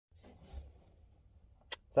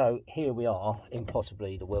So here we are in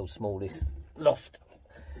possibly the world's smallest loft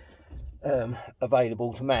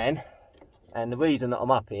available to man, and the reason that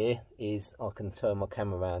I'm up here is I can turn my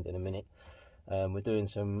camera around in a minute. We're doing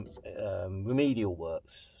some remedial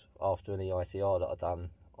works after an EICR that I've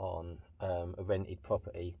done on a rented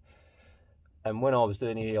property, and when I was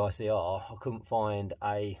doing the EICR I couldn't find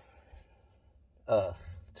a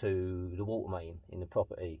earth to the water main in the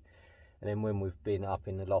property. And then when we've been up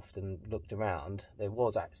in the loft and looked around, there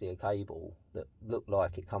was actually a cable that looked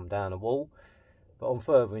like it come down a wall. But on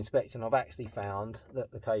further inspection, I've actually found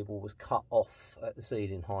that the cable was cut off at the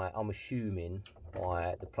ceiling height, I'm assuming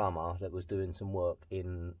by the plumber that was doing some work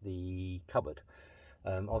in the cupboard.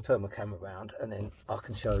 I'll turn my camera around and then I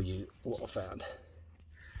can show you what I found.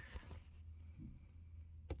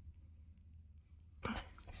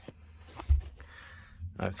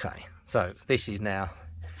 Okay, so this is now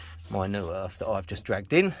my new earth that I've just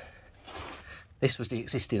dragged in. This was the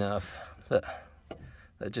existing earth that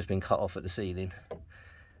had just been cut off at the ceiling,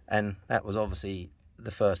 and that was obviously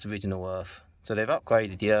the first original earth. So they've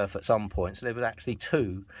upgraded the earth at some point, so there was actually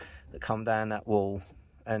two that come down that wall,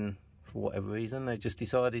 and for whatever reason they just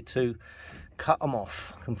decided to cut them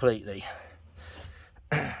off completely.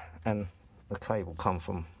 And the cable come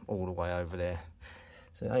from all the way over there,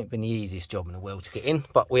 so it ain't been the easiest job in the world to get in,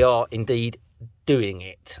 but we are indeed doing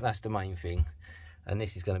it. That's the main thing. And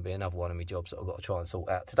this is going to be another one of my jobs that I've got to try and sort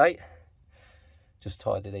out today. Just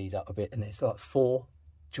tidy these up a bit, and it's like 4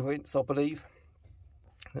 joints I believe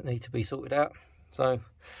that need to be sorted out. So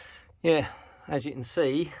yeah, as you can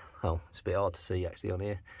see, oh, it's a bit hard to see actually on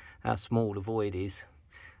here how small the void is.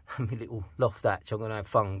 My little loft hatch, I'm going to have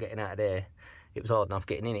fun getting out of there. It was hard enough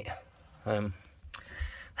getting in it.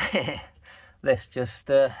 Let's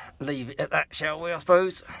just leave it at that, shall we, I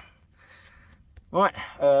suppose. Right,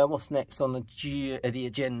 what's next on the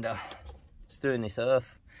agenda? Just doing this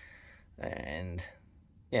earth, and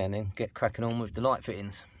yeah, and then get cracking on with the light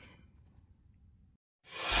fittings.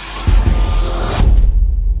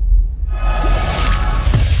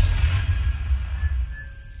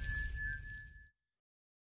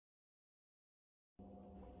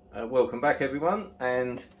 Welcome back everyone,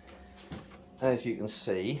 and as you can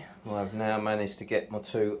see, I've now managed to get my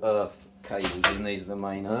 2 earth cables in. These are the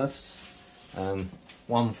main earths.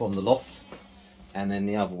 One from the loft, and then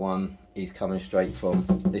the other one is coming straight from,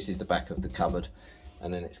 this is the back of the cupboard,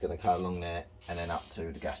 and then it's going to go along there and then up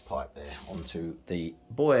to the gas pipe there onto the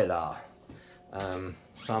boiler.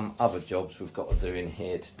 Some other jobs we've got to do in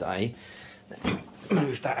here today. Let me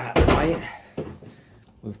move that out of the way.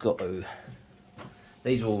 We've got to,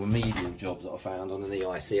 these are all remedial jobs that I found on the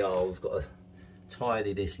EICR. We've got to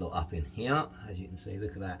tidy this lot up in here. As you can see,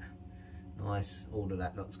 look at that. Nice, all of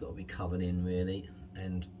that lot's got to be covered in really,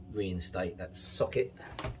 and reinstate that socket,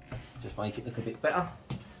 just make it look a bit better.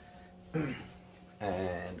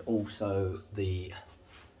 And also the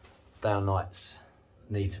downlights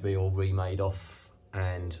need to be all remade off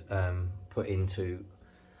and put into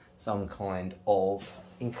some kind of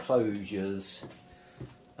enclosures.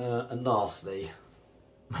 And lastly,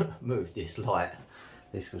 move this light.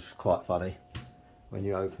 This was quite funny when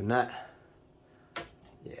you open that.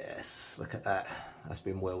 Yes, look at that. That's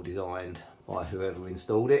been well designed by whoever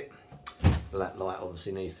installed it. So that light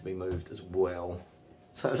obviously needs to be moved as well,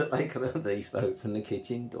 so that they can at least open the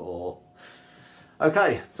kitchen door.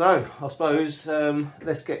 Okay, so I suppose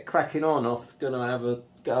let's get cracking on. I'm going to have a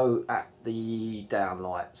go at the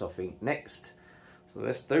downlights, I think, next. So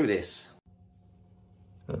let's do this.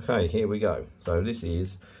 Okay, here we go. So this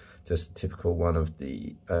is just a typical one of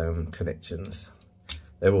the connections.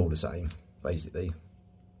 They're all the same, basically.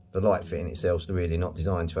 The light fitting itself is really not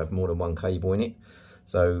designed to have more than 1 cable in it.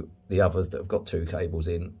 So the others that have got 2 cables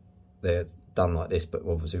in, they're done like this, but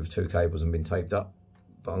obviously with 2 cables and been taped up.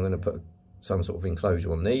 But I'm going to put some sort of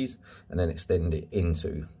enclosure on these and then extend it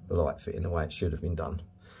into the light fitting the way it should have been done.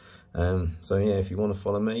 So yeah, if you want to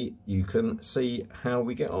follow me, you can see how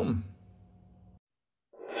we get on.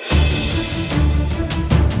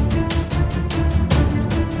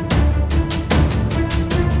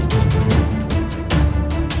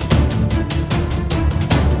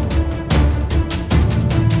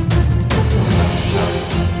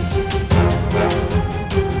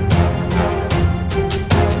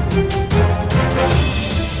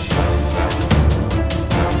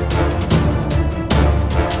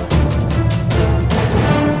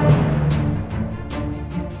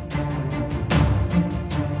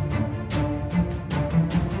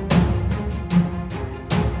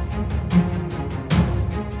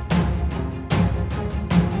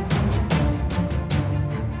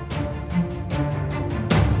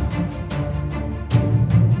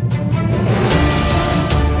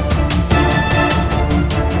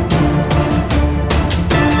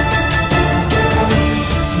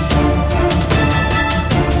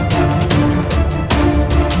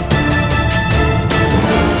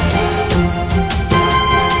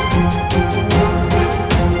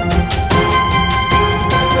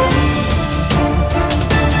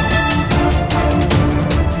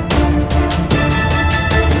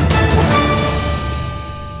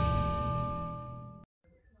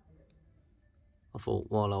 thought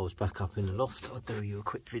while I was back up in the loft, I'd do you a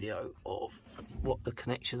quick video of what the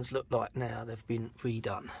connections look like now they've been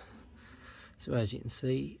redone. So as you can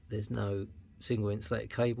see, there's no single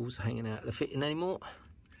insulated cables hanging out of the fitting anymore,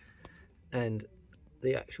 and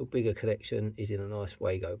the actual bigger connection is in a nice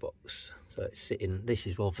Wago box. So it's sitting, this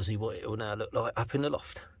is obviously what it will now look like up in the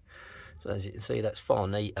loft. So as you can see, that's far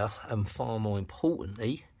neater, and far more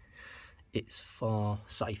importantly, it's far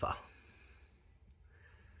safer.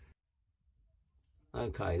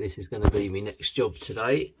 Okay, this is going to be my next job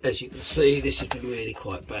today. As you can see, this has been really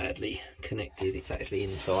quite badly connected. It's actually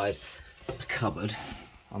inside a cupboard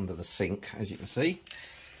under the sink, as you can see.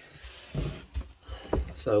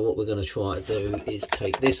 So what we're going to try to do is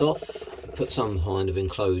take this off, put some kind of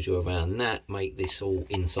enclosure around that, make this all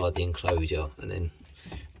inside the enclosure, and then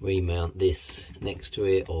remount this next to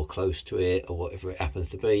it or close to it or whatever it happens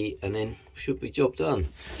to be, and then should be job done.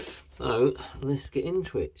 So let's get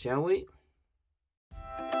into it, shall we?